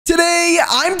Today,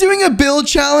 I'm doing a build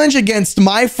challenge against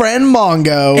my friend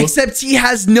Mongo, except he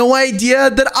has no idea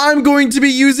that I'm going to be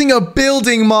using a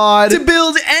building mod to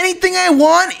build anything I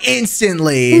want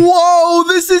instantly. Whoa,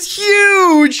 this is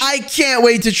huge! I can't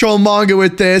wait to troll Mongo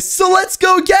with this, so let's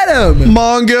go get him.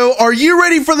 Mongo, are you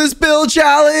ready for this build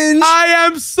challenge? I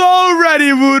am so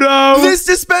ready, Wudo. This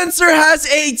dispenser has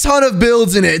a ton of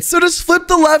builds in it, so just flip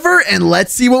the lever and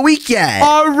let's see what we get.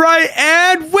 All right,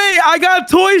 and wait, I got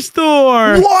a toy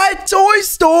store. What? Toy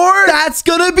store? That's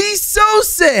gonna be so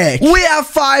sick. We have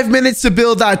 5 minutes to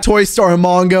build that toy store,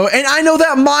 Mongo, and I know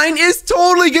that mine is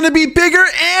totally gonna be bigger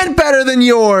and better than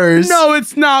yours. No,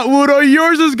 it's not, Wudo.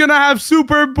 Yours is gonna have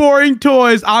super boring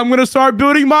toys. I'm gonna start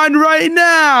building mine right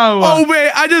now. Oh,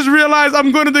 wait, I just realized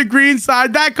I'm going to the green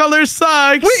side. That color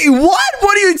sucks. Wait, what?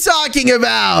 What are you talking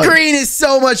about? Green is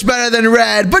so much better than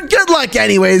red, but good luck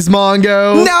anyways,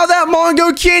 Mongo. Now that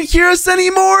Mongo can't hear us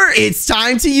anymore, it's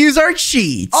time to use our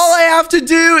cheats. All I have to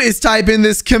do is type in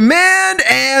this command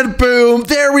and boom,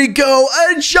 there we go.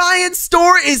 A giant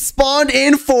store is spawned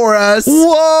in for us.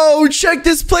 Whoa, check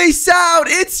this place out.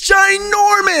 It's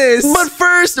ginormous. But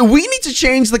first, we need to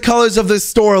change the colors of this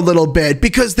store a little bit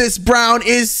because this brown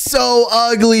is so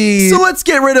ugly. So let's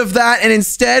get rid of that and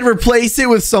instead replace it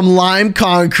with some lime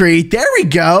concrete. There we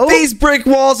go. These brick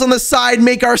walls on the side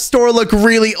make our store look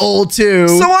really old too.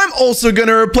 So I'm also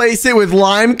gonna replace it with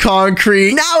lime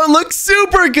concrete. Now it looks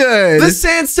super good. The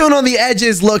sandstone on the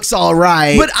edges looks all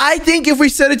right, but I think if we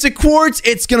set it to quartz,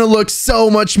 it's gonna look so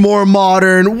much more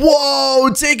modern. Whoa,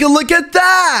 take a look at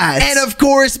that. And of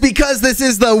course, because this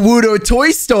is the Wudo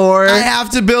toy store, I have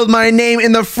to build my name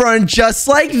in the front just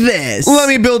like this. Let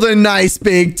me build a nice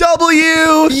big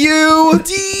W, U,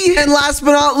 D, and last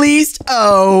but not least,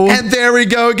 O. And there we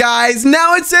go, guys.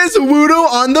 Now it says Wudo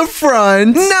on the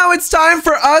front. Now it's time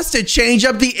for us to change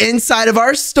up the inside of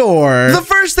our store. The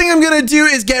first thing I'm gonna do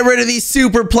is get rid of these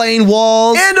super plain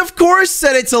walls and of course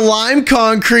set it to lime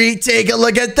concrete. Take a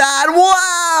look at that.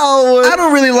 Wow, I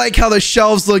don't really like how the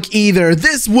shelves look either.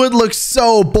 This wood looks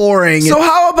so boring. So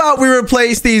how about we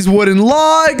replace these wooden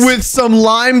logs with some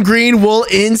lime green wool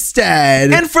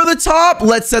instead? And for the top,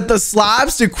 let's set the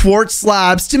slabs to quartz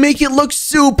slabs to make it look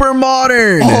super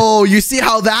modern. Oh, you see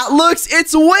how that looks?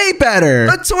 It's way better.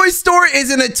 A toy store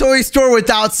isn't a toy store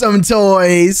without some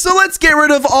toys. So let's get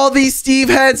rid of all these Steve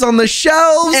heads on the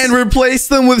shelves and replace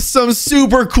them with some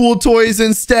super cool toys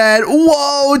instead.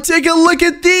 Whoa, take a look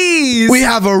at these. We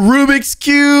have a Rubik's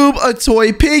Cube, a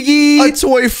toy Piggy, a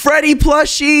toy Freddy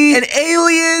plushie, an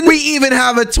alien. We even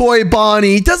have a toy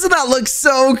Bonnie. Doesn't that look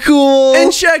so cool?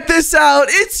 And check this out,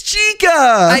 it's Chica.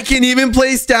 I can even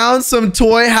place down some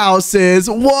toy houses.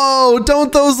 Whoa,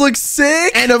 don't those look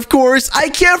sick? And of course, I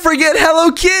can't forget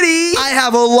Hello Kitty. I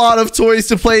have a lot of toys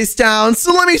to place down,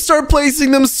 so let me start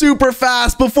placing them super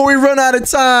fast before we run out of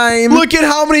time. Look at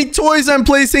how many toys I'm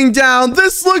placing down.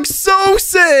 This looks so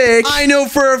sick. I know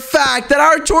for a fact that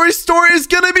our toy store is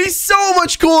gonna be so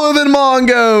much cooler than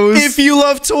Mongo's. If you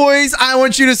love toys, I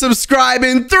want you to subscribe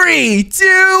in 3,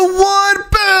 2, 1,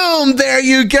 boom. There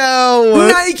you go.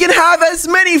 Now you can have as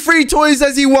many free toys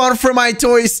as you want from my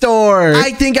toy store.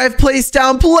 I think I've placed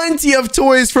down plenty of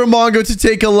toys for Mongo to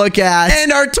take a look at.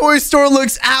 And our toy store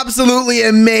looks absolutely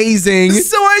amazing.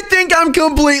 So I think I'm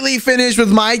completely finished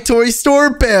with my toy store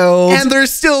build. And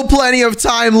there's still plenty of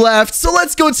time left. So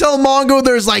let's go tell Mongo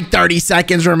there's like 30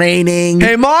 seconds remaining.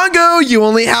 Hey, Mongo, you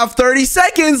only have 30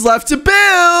 seconds left to build.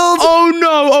 Oh,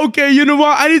 no. Okay, you know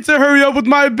what? I need to hurry up with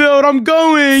my build. I'm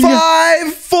going.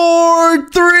 5, 4,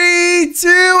 3,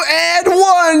 2, and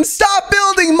 1. Stop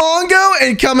building, Mongo,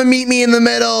 and come and meet me in the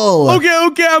middle.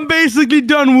 Okay, I'm basically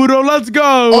done, Wudo. Let's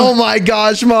go. Oh my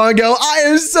gosh, Mongo. I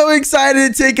am so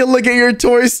excited to take a look at your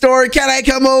toy store. Can I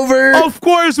come over? Of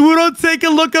course, Wudo. Take a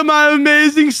look at my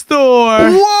amazing store.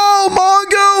 Whoa,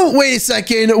 Mongo. Wait a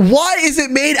second. Why is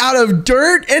it made out of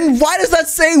dirt? And why does that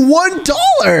say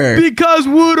 $1? Because,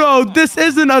 Wudo, this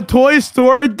isn't a toy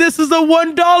store. This is a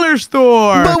 $1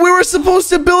 store. But we were supposed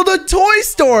to build a toy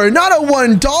store, not a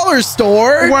 $1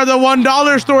 store. Where the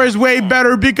 $1 store is way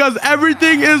better because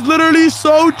everything is literally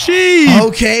so cheap.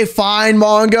 Okay, fine,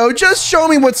 Mongo. Just show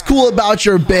me what's cool about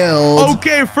your build.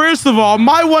 Okay, first of all,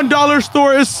 my $1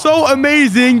 store is so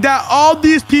amazing that all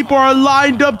these people are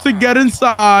lined up to get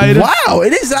inside. Wow,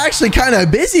 it is is actually kind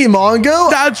of busy, Mongo.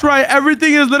 That's right.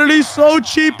 Everything is literally so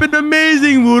cheap and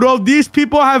amazing, Wudo. These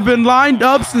people have been lined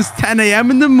up since 10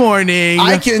 a.m. in the morning.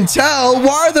 I can tell.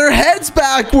 Why are their heads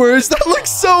backwards? That looks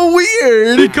so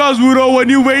weird. Because, Wudo, when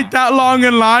you wait that long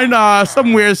in line,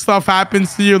 some weird stuff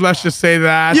happens to you. Let's just say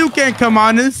that. You can't come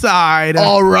on inside.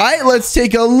 All right, let's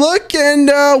take a look. And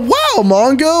wow,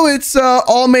 Mongo, it's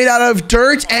all made out of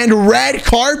dirt and red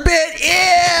carpet.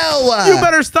 Ew. You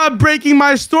better stop breaking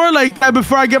my store like that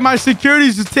before I get my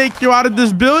securities to take you out of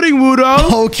this building,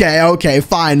 Wudo. Okay,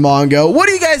 fine, Mongo. What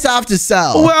do you guys have to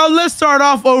sell? Well, let's start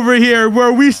off over here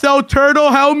where we sell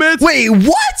turtle helmets. Wait,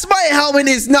 what? My helmet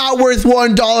is not worth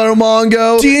 $1,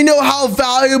 Mongo. Do you know how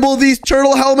valuable these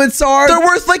turtle helmets are? They're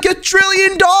worth like $1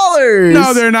 trillion.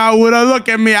 No, they're not, Wudo. Look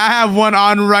at me. I have one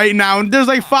on right now, and there's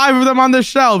like 5 of them on the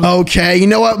shelf. Okay, you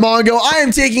know what, Mongo? I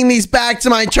am taking these back to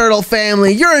my turtle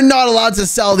family. You're not allowed to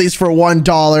sell these for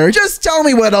 $1. Just tell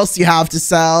me what else you have to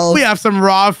sell. We have some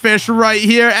raw fish right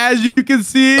here, as you can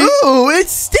see. Ooh, it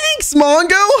stinks,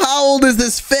 Mongo. How old is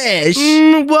this fish?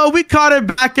 Well, we caught it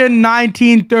back in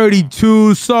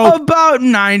 1932, so about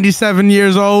 97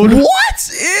 years old.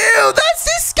 What? Ew, that's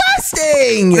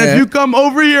disgusting. If you come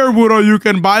over here, Wudo, you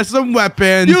can buy some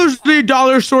weapons. Usually,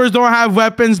 dollar stores don't have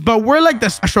weapons, but we're like the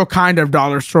special kind of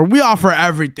dollar store. We offer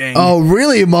everything. Oh,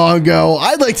 really, Mongo?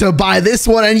 I'd like to buy this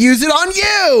one and use it on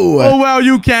you. Oh, well,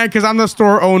 you can't because I'm the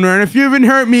store owner. And if you even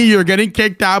hurt me, you're getting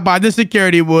kicked out by the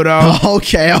security, Wudo.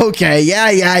 Okay.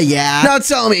 Yeah. Now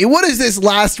tell me, what is this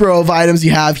last row of items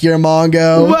you have here,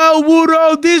 Mongo? Well,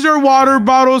 Wudo, these are water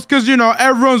bottles because, you know,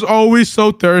 everyone's always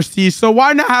so thirsty. So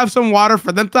why not have some water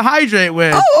for them to hydrate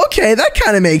with? Oh, okay. That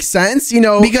kind of makes sense. You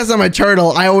know, because I'm a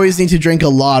turtle, I always need to drink a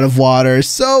lot of water.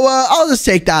 So I'll just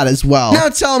take that as well. Now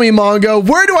tell me, Mongo,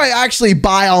 where do I actually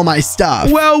buy all my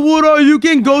stuff? Well, Wudo, you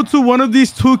can go to one of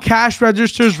these 2 cash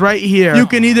registers right here. You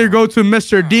can either go to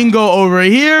Mr. Dingo over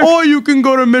here, or you can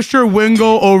go to Mr.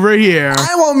 Wingo over here.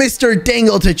 I want Mr.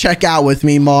 Dingle to check out with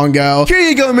me, Mongo. Here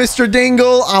you go, Mr.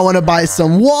 Dingle. I want to buy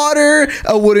some water,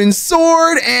 a wooden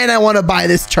sword, and I want to buy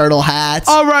this turtle hat.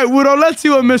 All right, Wudo, let's see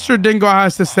what Mr. Dingo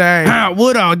has to say.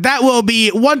 Wudo, that will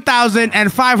be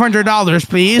 $1,500,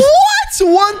 please. What?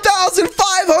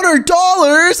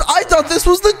 $1,500? I thought this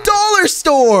was the dollar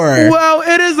store. Well,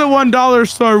 it is a $1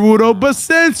 store, Wudo, but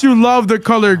since you love the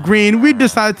color green, we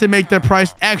decided to make the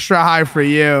price extra high for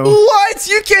you. What?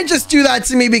 You can't just do that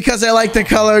to me because I like the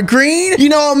color green. You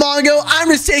know what, Mongo? I'm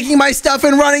just taking my stuff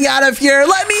and running out of here.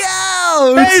 Let me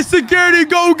out. Hey, security,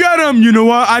 go get him. You know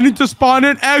what? I need to spawn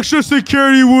in extra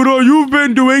security, Wudo. You've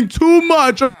been doing too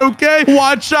much, okay?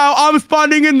 Watch out. I'm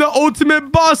spawning in the ultimate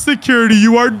boss security.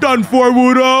 You are done for,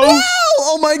 Wudo. No!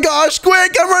 Oh my gosh,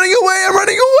 quick. I'm running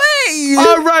away.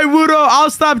 All right, Wudo. I'll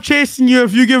stop chasing you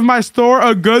if you give my store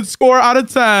a good score out of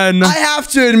 10. I have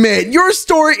to admit, your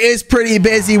store is pretty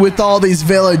busy with all these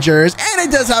villagers, and it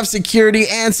does have security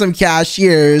and some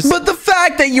cashiers. But the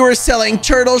fact that you were selling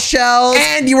turtle shells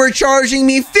and you were charging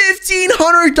me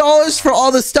 $1,500 for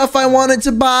all the stuff I wanted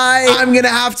to buy, I'm gonna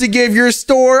have to give your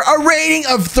store a rating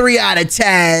of 3 out of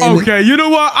 10. Okay, you know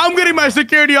what? I'm getting my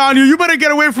security on you. You better get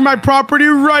away from my property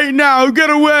right now. Get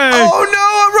away. Oh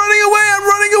no, I'm running away.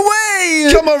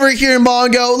 Come over here,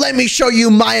 Mongo. Let me show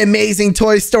you my amazing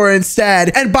toy store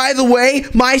instead. And by the way,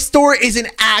 my store is an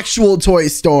actual toy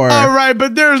store. All right,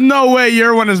 but there's no way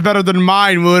your one is better than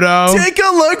mine, Wudo. Take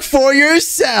a look for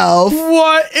yourself.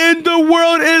 What in the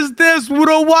world is this,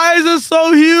 Wudo? Why is it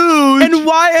so huge? And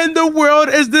why in the world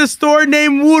is this store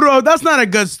named Wudo? That's not a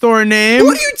good store name.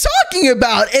 What are you talking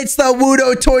about? It's the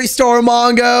Wudo toy store,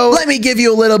 Mongo. Let me give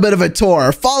you a little bit of a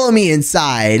tour. Follow me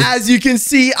inside. As you can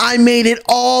see, I made it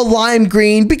all lime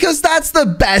green because that's the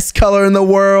best color in the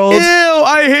world. Ew,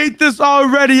 I hate this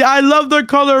already. I love the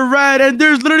color red, and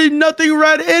there's literally nothing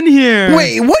red in here.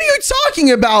 Wait, what are you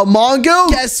talking about, Mongo?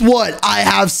 Guess what? I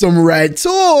have some red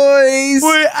toys.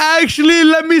 Wait, actually,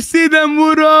 let me see them,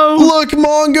 Wudo. Look,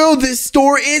 Mongo, this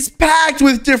store is packed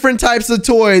with different types of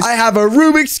toys. I have a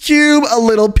Rubik's Cube, a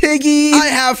little piggy, I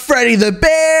have Freddy the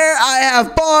Bear, I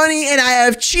have Bonnie, and I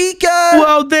have Chica.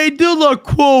 Well, they do look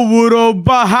cool, Wudo,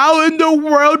 but how in the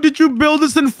world did you build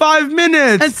this in 5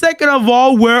 minutes? And second of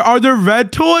all, where are the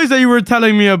red toys that you were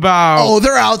telling me about? Oh,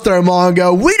 they're out there,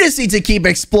 Mongo. We just need to keep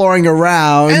exploring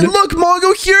around. And look,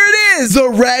 Mongo, here it is. The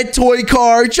red toy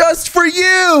car just for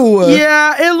you.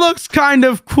 Yeah, it looks kind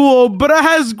of cool, but it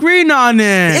has green on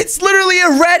it. It's literally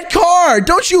a red car.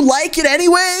 Don't you like it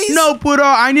anyways? No, Wudo,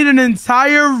 I need an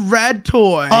entire red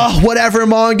toy. Oh, whatever,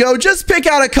 Mongo. Just pick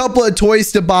out a couple of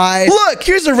toys to buy. Look,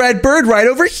 here's a red bird right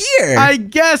over here. I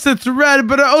guess it's red,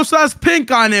 but it also has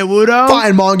pink on it, Wudo.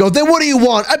 Fine, Mongo. Then what do you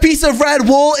want? A piece of red red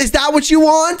wool. Is that what you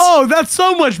want? Oh, that's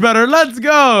so much better. Let's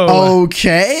go.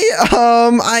 Okay.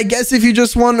 I guess if you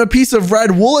just want a piece of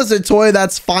red wool as a toy,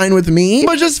 that's fine with me.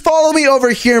 But just follow me over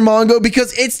here, Mongo,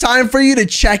 because it's time for you to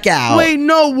check out. Wait,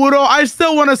 no, Wudo. I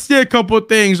still want to see a couple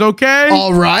things, okay?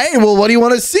 All right. Well, what do you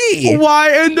want to see?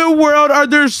 Why in the world are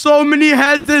there so many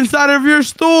heads inside of your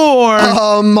store?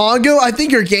 Mongo, I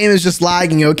think your game is just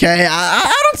lagging, okay?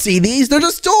 I don't see these. They're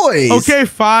just toys. Okay,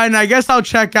 fine. I guess I'll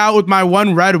check out with my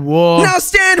one red wool. Now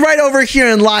stand right over here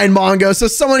in line, Mongo, so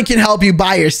someone can help you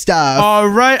buy your stuff. All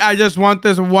right. I just want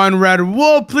this one red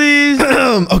wool, please.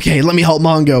 Okay, let me help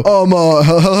Mongo.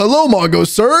 Hello, Mongo,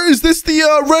 sir. Is this the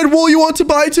red wool you want to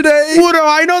buy today? Wudo,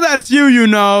 I know that's you, you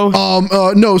know.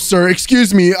 No, sir.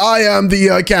 Excuse me. I am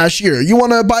the cashier. You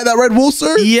want to buy that red wool,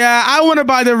 sir? Yeah, I want to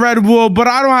buy the red wool, but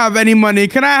I don't have any money.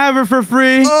 Can I have it for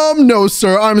free? No,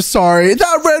 sir. I'm sorry.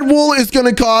 That red wool is going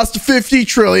to cost $50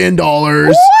 trillion.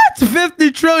 What?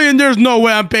 50 trillion? There's no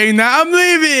way I'm paying that. I'm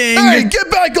leaving. Hey,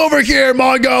 get back over here,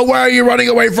 Mongo. Why are you running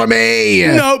away from me?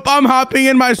 Nope, I'm hopping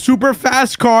in my super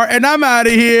fast car and I'm out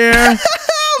of here.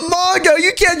 Mongo,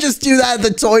 you can't just do that at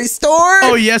the toy store.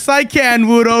 Oh, yes, I can,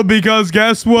 Wudo, because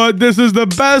guess what? This is the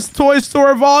best toy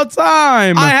store of all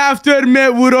time. I have to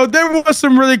admit, Wudo, there was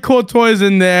some really cool toys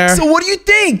in there. So what do you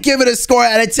think? Give it a score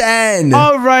out of 10.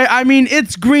 All right. I mean,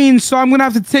 it's green, so I'm going to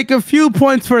have to take a few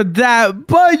points for that.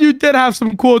 But you did have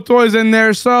some cool toys in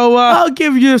there, so I'll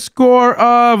give you a score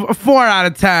of 4 out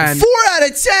of 10. 4 out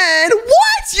of 10?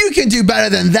 What? You can do better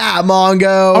than that,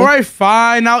 Mongo. All right,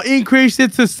 fine. I'll increase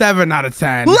it to 7 out of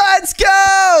 10. Let's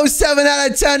go! 7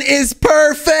 out of 10 is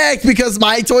perfect because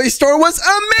my toy store was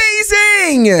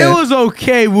amazing. It was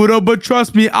okay, Wudo, but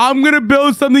trust me, I'm going to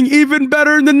build something even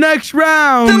better in the next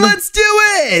round. Then let's do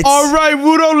it. All right,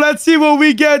 Wudo, let's see what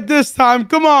we get this time.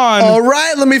 Come on. All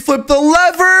right, let me flip the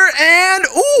lever and...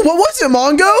 Ooh, what was it,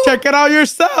 Mongo? Check it out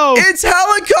yourself. It's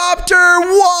helicopter.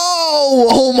 Whoa.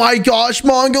 Oh my gosh,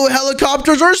 Mongo,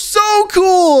 helicopters are so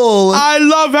cool. I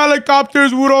love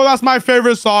helicopters, Wudo. That's my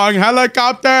favorite song.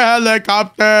 Helicopter,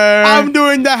 helicopter. I'm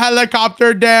doing the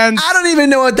helicopter dance. I don't even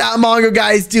know what that Mongo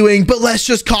guy is doing, but let's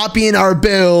just copy in our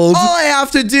build. All I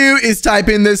have to do is type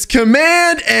in this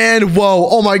command and whoa,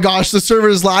 oh my gosh, the server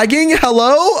is lagging.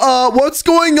 Hello? What's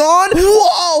going on?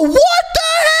 Whoa, what the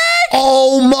heck?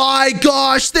 Oh my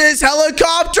gosh, this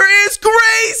helicopter is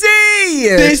crazy.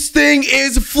 This thing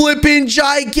is flipping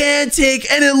gigantic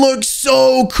and it looks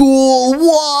so cool.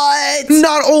 What?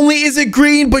 Not only is it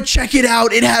green, but check it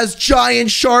out. It has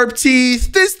giant sharp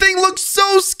teeth. This thing looks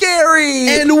so scary.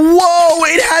 And whoa,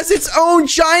 it has its own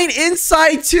giant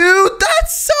inside too.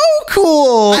 That's so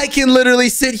cool. I can literally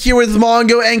sit here with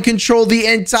Mongo and control the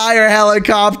entire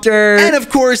helicopter. And of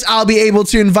course, I'll be able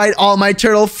to invite all my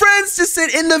turtle friends to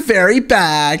sit in the very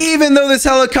back. Even though this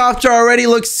helicopter already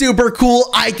looks super cool,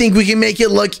 I think we can make it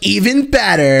look even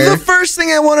better. The first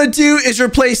thing I want to do is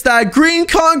replace that green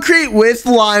concrete with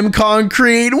lime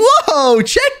concrete. Whoa,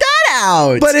 check that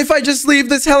out. But if I just leave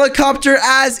this helicopter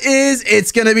as is,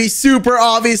 it's gonna be super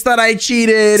obvious that I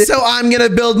cheated. So I'm gonna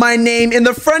build my name in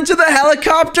the front of the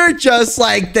helicopter just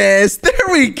like this. There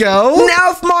we go.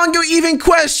 Now if Mongo even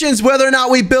questions whether or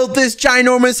not we built this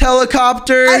ginormous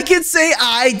helicopter, I can say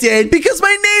I did because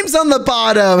my name's on the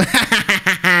bottom.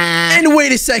 And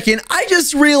wait a second, I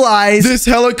just realized this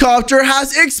helicopter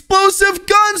has explosive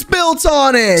guns built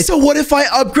on it. So what if I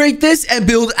upgrade this and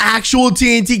build actual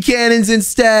TNT cannons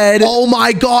instead? Oh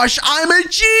my gosh, I'm a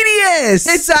genius.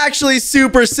 It's actually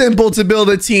super simple to build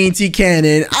a TNT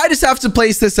cannon. I just have to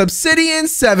place this obsidian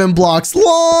 7 blocks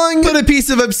long, put a piece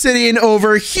of obsidian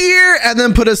over here, and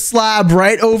then put a slab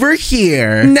right over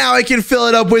here. Now I can fill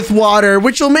it up with water,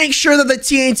 which will make sure that the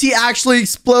TNT actually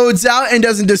explodes out and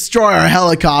doesn't destroy our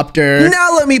helicopter.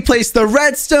 Now let me place the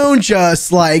redstone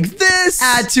just like this,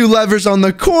 add 2 levers on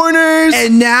the corners,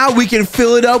 and now we can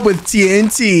fill it up with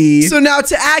TNT. So now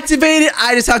to activate it,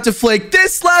 I just have to flick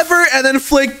this lever and then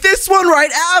flick this one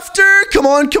right after. Come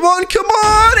on, come on, come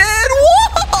on, and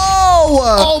whoa!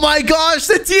 Oh my gosh,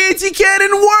 the TNT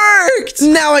cannon worked!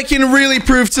 Now I can really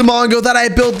prove to Mongo that I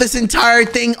built this entire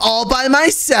thing all by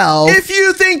myself. If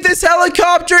you think this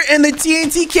helicopter and the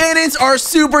TNT cannons are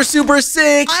super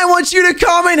sick, I want you to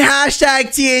comment hashtag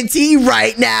TNT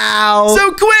right now.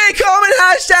 So quick, comment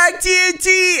hashtag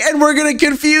TNT, and we're gonna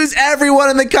confuse everyone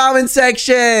in the comment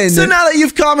section. So now that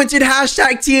you've commented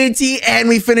hashtag TNT and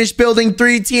we finished building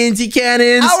 3 TNT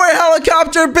cannons, our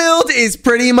helicopter build is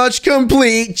pretty much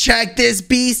complete. Check this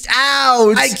beast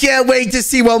out. I can't wait to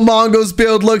see what Mongo's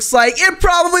build looks like. It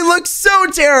probably looks so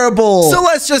terrible. So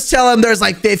let's just tell him there's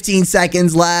like 15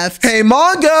 seconds left. Hey,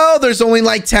 Mongo, there's only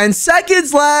like 10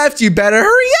 seconds left. You better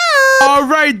hurry up. All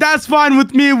right, that's fine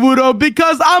with me, Wudo,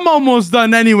 because I'm almost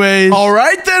done anyways. All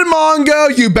right then,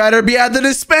 Mongo, you better be at the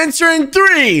dispenser in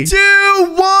 3,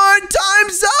 2, 1,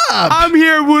 time's up. I'm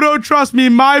here, Wudo. Trust me,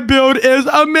 my build is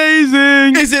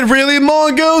amazing. Is it really,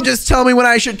 Mongo? Just tell me when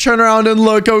I should turn around and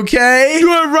look, okay?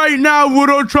 Do it right now,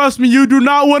 Wudo. Trust me, you do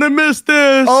not want to miss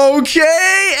this.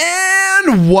 Okay,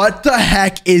 and what the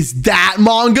heck is that,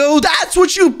 Mongo? That's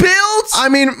what you built? I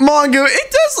mean, Mongo,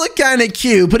 it does look kind of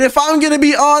cute, but if I'm gonna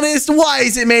be honest, why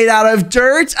is it made out of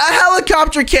dirt? A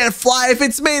helicopter can't fly if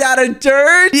it's made out of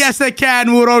dirt. Yes, it can,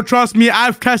 Wudo. Trust me,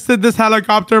 I've tested this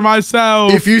helicopter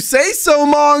myself. If you say so,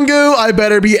 Mongo, I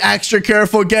better be extra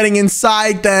careful getting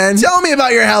inside then. Tell me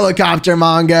about your helicopter,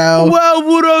 Mongo. Well,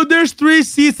 Wudo, there's 3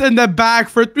 seats in the back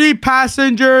for 3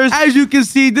 passengers. As you can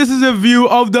see, this is a view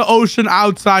of the ocean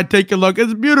outside. Take a look.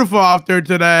 It's beautiful out there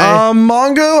today.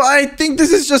 Mongo, I think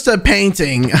this is just a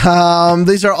painting.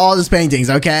 These are all just paintings,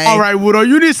 okay? All right, Wudo,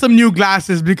 you need some new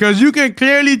glasses because you can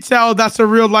clearly tell that's a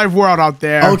real life world out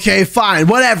there. Okay, fine,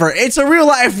 whatever. It's a real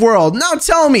life world. Now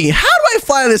tell me, how do I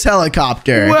fly this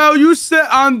helicopter? Well, you sit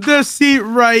on this seat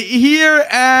right here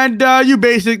and you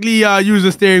basically use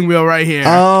the steering wheel right here.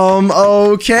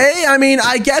 Okay. I mean,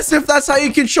 I guess if that's how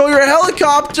you control your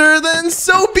helicopter, then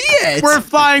so be it. We're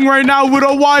flying right now,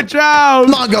 Wudo. Watch out.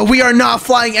 Mongo, we are not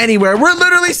flying anywhere. We're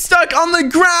literally stuck on the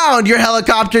ground. Your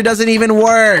helicopter doesn't even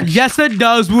work. Yes, it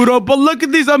does, Wudo. But look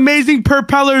at these amazing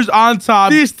propellers on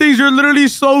top. These things are literally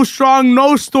so strong,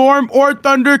 no storm or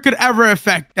thunder could ever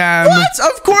affect them. What?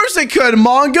 Of course it could,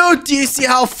 Mongo. Do you see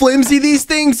how flimsy these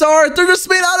things are? They're just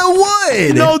made out of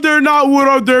wood. No, they're not,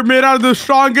 Wudo. They're made out of the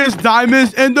strongest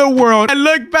diamonds in the world. And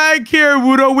look back here,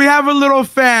 Wudo. We have a little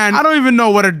fan. I don't even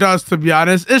know what it does, to be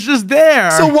honest. It's just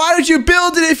there. So why did you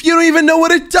build it if you don't even know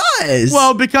what it does?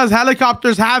 Well, because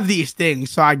helicopters have these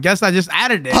things, so I guess I just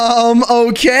added it.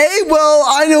 Okay. Well,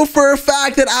 I know for a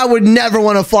fact that I would never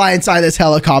want to fly inside this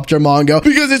helicopter, Mongo,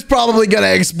 because it's probably gonna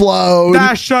explode.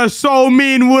 That's just so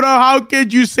mean, Wudo. How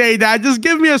could you say that? Just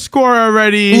give me a score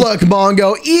already. Look,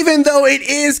 Mongo, even though it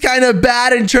is kind of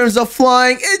bad in terms of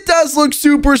flying, it does look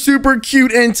super, super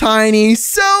cute and tiny.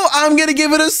 So I'm gonna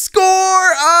give it a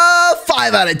score of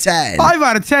 5 out of 10. 5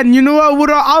 out of 10. You know what,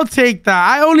 Wudo? I'll take that.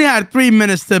 I only had 3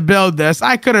 minutes to build this.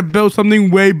 I could have built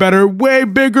something way better, way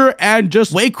bigger, and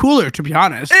just way cooler, to be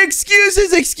honest.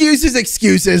 Excuses, excuses,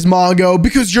 excuses, Mongo,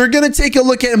 because you're gonna take a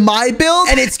look at my build,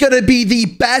 and it's gonna be the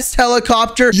best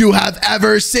helicopter you have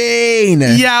ever seen.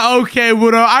 Yeah, okay,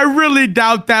 Wudo. I really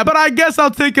doubt that, but I guess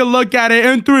I'll take a look at it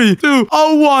in 3, 2,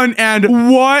 1.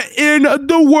 And what in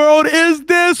the world is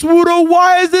this, Wudo?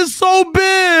 Why is this so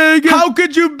big? How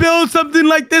could you build something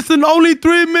like this in only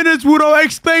 3 minutes, Wudo?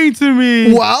 Explain to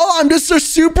me. Well, I'm just a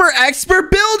super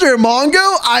expert builder,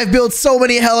 Mongo. I've built so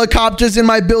many helicopters in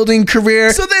my building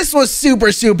career, so this was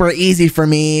super, super easy for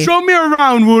me. Show me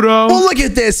around, Wudo. Well, look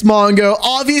at this, Mongo.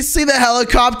 Obviously, the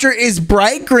helicopter is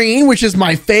bright green, which is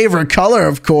my favorite color,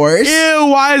 of course. Ew,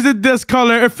 why is it this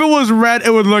color? If it was red,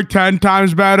 it would look 10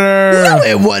 times better. No,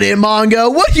 it wouldn't,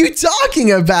 Mongo. What are you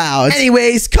talking about?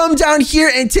 Anyways, come down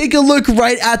here and take a look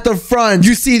right at the front.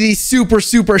 You see these super,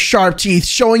 super sharp teeth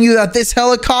showing you that this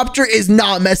helicopter is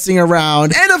not messing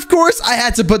around. And of course, I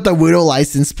had to put the Wudo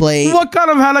license plate. What kind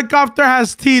of helicopter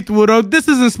has teeth, Wudo? This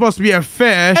isn't supposed to be a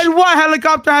fish. And what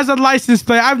helicopter has a license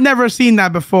plate? I've never seen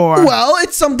that before. Well,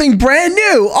 it's something brand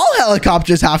new. All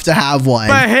helicopters have to have one.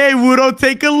 But hey, Wudo,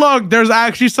 take a look. There's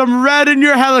actually some red in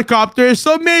your helicopter,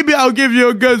 so maybe I'll give you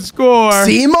a good score.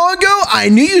 See, Mongo? I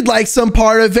knew you'd like some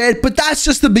part of it, but that's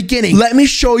just the beginning. Let me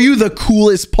show you the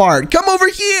coolest part. Come over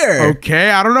here.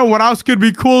 Okay, I don't know what else could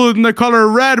be cooler than the color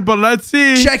red, but let's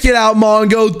see. Check it out,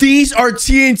 Mongo. These are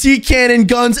TNT cannon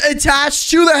guns attached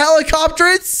to the helicopter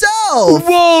itself.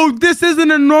 Whoa, this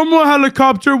isn't a normal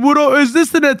helicopter, Wudo. Is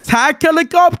this an attack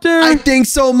helicopter? I think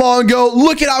so, Mongo.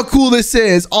 Look at how cool this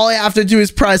is. All I have to do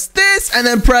is press this and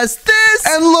then press this,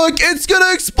 and look, it's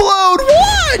gonna explode.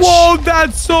 Watch! Whoa,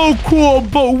 that's so cool.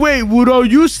 But wait, Wudo,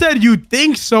 you said you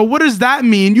think so. What does that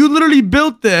mean? You literally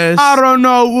built this. I don't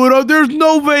know, Wudo. There's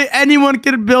no way anyone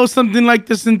can build something like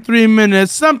this in 3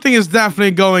 minutes. Something is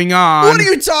definitely going on. What are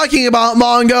you talking about,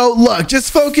 Mongo? Look,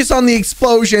 just focus on the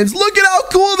explosions. Look at how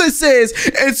cool this is.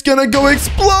 It's gonna go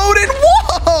explode, and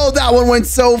whoa, that one went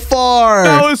so far.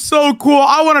 That was so cool.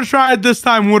 I want to try it this this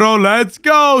time, Wudo. Let's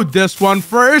go. This one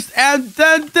first, and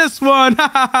then this one.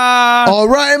 All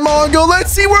right, Mongo,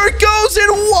 let's see where it goes.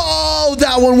 And whoa,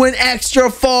 that one went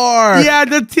extra far. Yeah,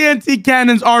 the TNT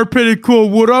cannons are pretty cool,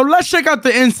 Wudo. Let's check out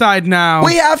the inside now.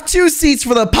 We have 2 seats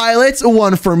for the pilots,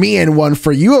 one for me and one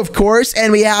for you, of course.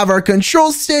 And we have our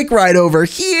control stick right over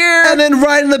here. And then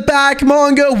right in the back,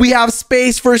 Mongo, we have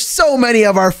space for so many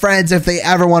of our friends if they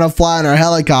ever want to fly on our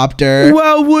helicopter.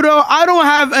 Well, Wudo, I don't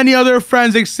have any other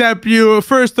friends except you,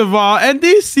 first of all. And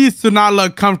these seats do not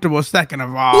look comfortable, second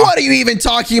of all. What are you even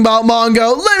talking about,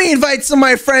 Mongo? Let me invite some of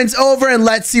my friends over and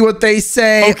let's see what they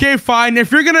say. Okay, fine.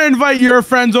 If you're going to invite your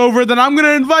friends over, then I'm going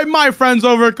to invite my friends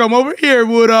over. Come over here,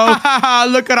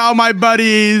 Wudo. Look at all my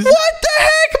buddies. What the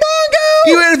heck,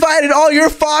 Mongo? You invited all your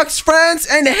Fox friends,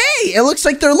 and hey, it looks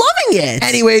like they're loving it.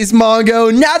 Anyways,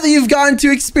 Mongo, now that you've gotten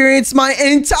to experience my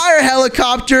entire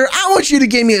helicopter, I want you to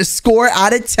give me a score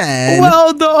out of 10.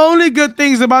 Well, the only good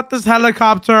things about this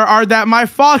helicopter are that my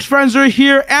Fox friends are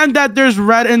here and that there's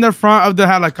red in the front of the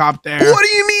helicopter. What do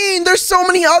you mean? There's so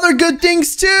many other good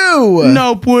things too.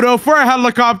 No, Wudo, for a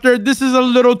helicopter, this is a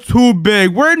little too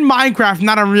big. We're in Minecraft,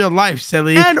 not in real life,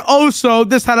 silly. And also,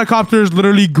 this helicopter is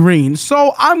literally green.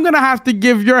 So I'm going to have to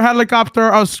give your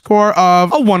helicopter a score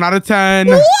of a 1 out of 10.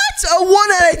 What? A 1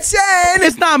 out of 10?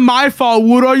 It's not my fault,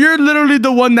 Wudo. You're literally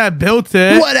the one that built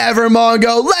it. Whatever,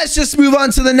 Mongo. Let's just move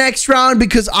on to the next round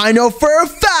because I know for a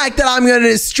fact that I'm going to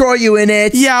destroy you in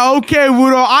it. Yeah, okay,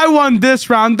 Wudo. I won this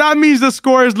round. That means the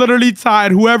score is literally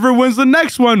tied. Whoever wins the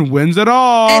next one wins it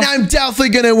all. And I'm definitely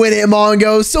going to win it,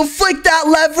 Mongo. So flick that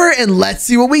lever and let's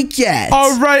see what we get.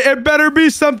 All right, it better be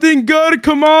something good.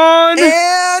 Come on.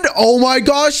 And oh my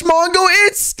gosh, Mongo,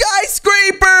 it's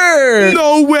skyscraper.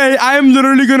 No way. I am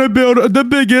literally going to build the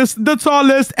biggest, the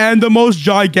tallest, and the most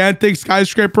gigantic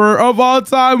skyscraper of all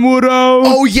time, Wudo.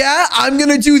 Oh yeah, I'm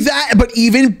gonna do that, but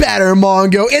even better,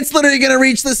 Mongo. It's literally gonna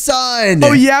reach the sun.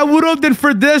 Oh yeah, Wudo. Then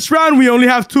for this round, we only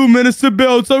have 2 minutes to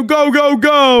build, so go, go,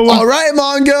 go. All right,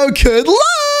 Mongo, good luck.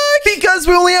 Because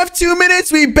we only have 2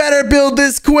 minutes, we better build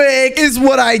this quick, is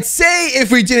what I'd say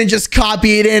if we didn't just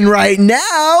copy it in right now.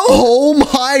 Oh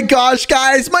my gosh,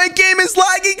 guys, my game is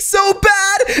lagging so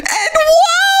bad, and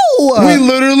whoa! We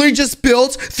literally just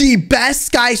built the best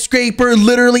skyscraper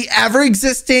literally ever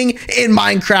existing in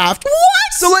Minecraft.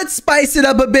 What? So let's spice it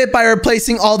up a bit by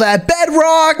replacing all that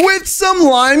bedrock with some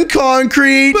lime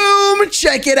concrete. Boom,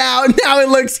 check it out. Now it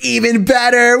looks even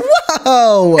better.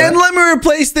 Whoa! And let me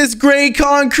replace this gray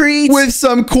concrete with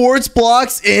some quartz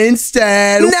blocks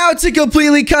instead. Now to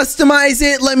completely customize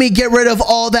it, let me get rid of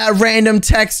all that random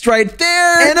text right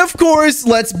there. And of course,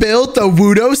 let's build the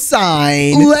Wudo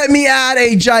sign. Let me add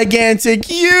a gigantic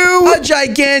U, a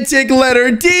gigantic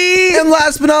letter D, and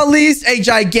last but not least, a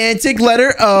gigantic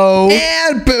letter O.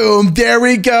 And boom, there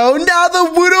we go. Now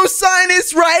the Wudo sign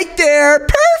is right there.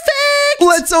 Perfect.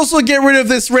 Let's also get rid of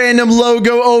this random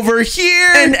logo over here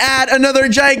and add another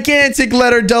gigantic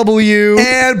letter W.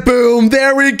 And boom,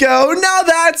 there we go. Now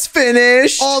that's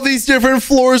finished. All these different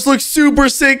floors look super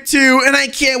sick too, and I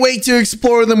can't wait to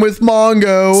explore them with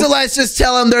Mongo. So let's just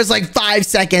tell him there's like 5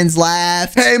 seconds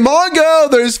left. Hey, Mongo,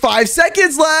 there's 5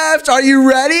 seconds left. Are you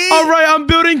ready? All right, I'm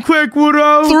building quick,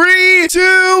 Wudo. 3,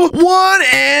 2, 1,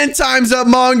 and time's up,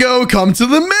 Mongo. Come to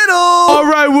the middle. All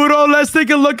right, Wudo, let's take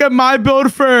a look at my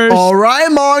build first. All right,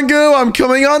 Mongo, I'm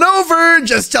coming on over.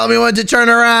 Just tell me when to turn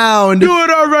around. Do it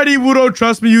already, Wudo.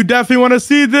 Trust me, you definitely want to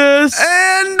see this.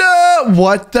 And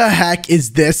what the heck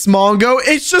is this, Mongo?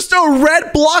 It's just a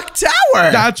red block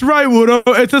tower. That's right, Wudo.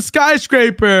 It's a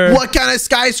skyscraper. What kind of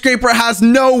skyscraper has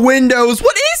no windows?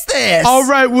 What is this? All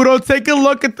right, Wudo, take a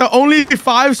look at the only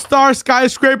 5-star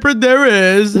skyscraper there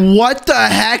is. What the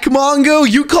heck, Mongo?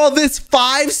 You call this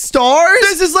 5 stars?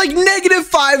 This is like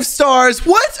 -5 stars.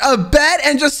 What? A bed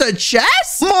and just a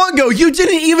chest? Mongo, you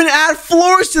didn't even add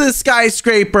floors to the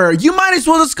skyscraper. You might as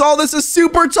well just call this a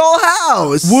super tall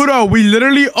house. Wudo, we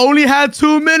literally only had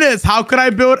 2 minutes. How could I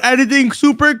build anything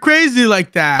super crazy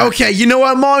like that? Okay, you know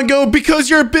what, Mongo? Because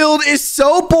your build is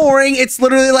so boring, it's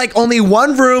literally like only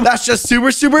one room that's just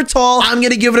super, super tall. I'm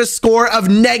gonna give it a score of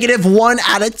 -1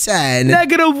 out of 10.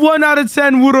 -1 out of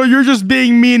 10, Wudo. You're just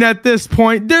being mean at this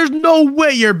point. There's no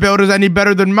way your build is any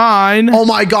better than mine. Oh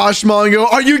my gosh,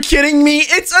 Mongo. Are you kidding me?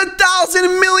 It's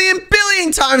 1,000 million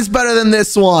billion times better than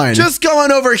this one. Just go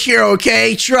on over here,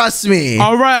 okay? Trust me.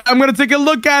 All right, I'm gonna take a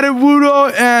look at it,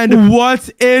 Wudo. And what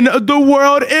in the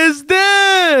world is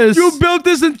this? You built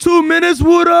this in 2 minutes,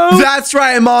 Wudo? That's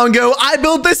right, Mongo. I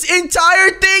built this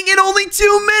entire thing in only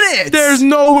 2 minutes. There's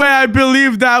no way I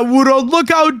believe that, Wudo. Look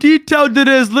how detailed it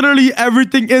is. Literally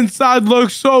everything inside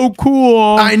looks so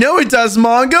cool. I know it does,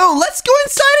 Mongo. Let's go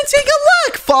inside and take a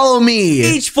look. Follow me.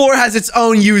 Each floor has its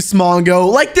own use,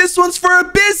 Mongo. Like this one's for a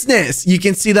business. You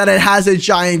can see that it has a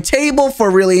giant table for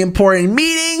really important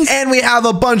meetings. And we have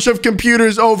a bunch of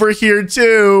computers over here,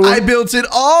 too. I built it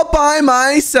all by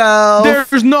myself.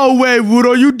 There's no way,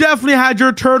 Wudo. You definitely had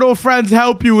your turtle friends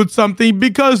help you with something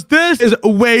because this is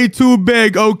way too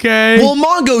big, okay? Well,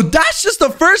 Mongo, that's just the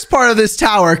first part of this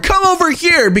tower. Come over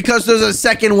here because there's a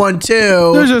second one,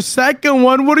 too. There's a second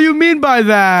one? What do you mean by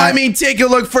that? I mean, take a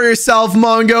look for yourself,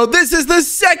 Mongo. This is the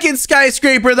second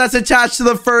skyscraper that's attached to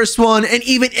the first one, and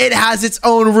even it has its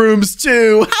own rooms,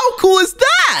 too. How cool is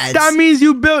that? That means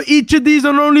you built each of these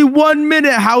in only 1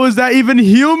 minute. How is that even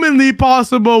humanly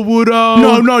possible,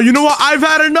 Wudo? No, you know what? I've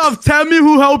had enough. Tell me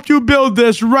who helped you build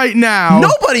this right now.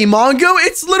 Nobody, Mongo.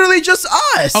 It's literally just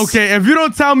us. Okay, if you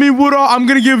don't tell me, Wudo, I'm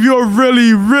gonna give you a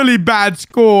really, really bad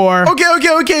score.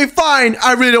 Okay, fine.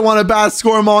 I really don't want a bad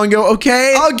score, Mongo,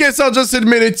 okay? I guess I'll just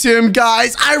admit it to him,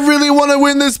 guys. I really want to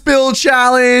win this build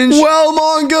challenge. Well,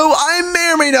 Mongo, I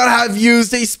may or may not have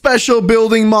used a special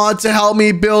building mod to help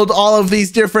me build all of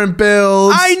these different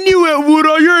builds. I knew it,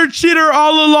 Wudo. You're a cheater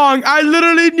all along. I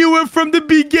literally knew it from the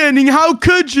beginning. How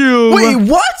could you? Wait,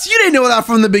 what? You didn't know that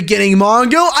from the beginning,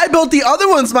 Mongo. I built the other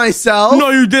ones myself. No,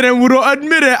 you didn't, Wudo.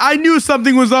 Admit it. I knew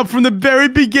something was up from the very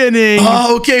beginning.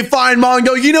 Oh, okay, fine,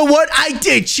 Mongo. You know what? I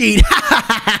did cheat.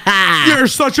 You're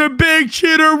such a big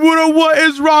cheater, Wudo. What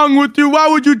is wrong with you? Why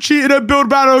would you cheat in a build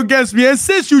battle against me? And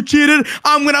since you cheated,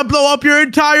 I'm gonna blow up your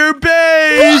entire base.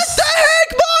 What the heck,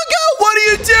 Mongo? What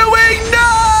are you doing? No!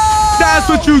 That's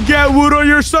what you get, Wudo.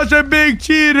 You're such a big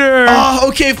cheater. Oh,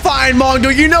 okay, fine,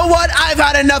 Mongo. You know what? I've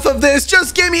had enough of this.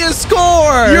 Just give me a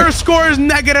score. Your score is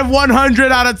negative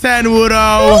 100 out of 10,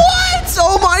 Wudo. What?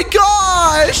 Oh, my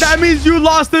gosh. That means you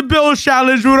lost the build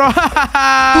challenge, Wudo.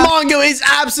 Mongo is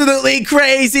absolutely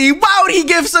crazy. Why would he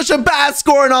give such a bad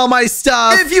score on all my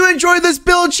stuff? If you enjoyed this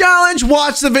build challenge,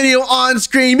 watch the video on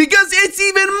screen because it's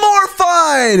even more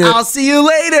fun. I'll see you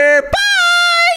later. Bye.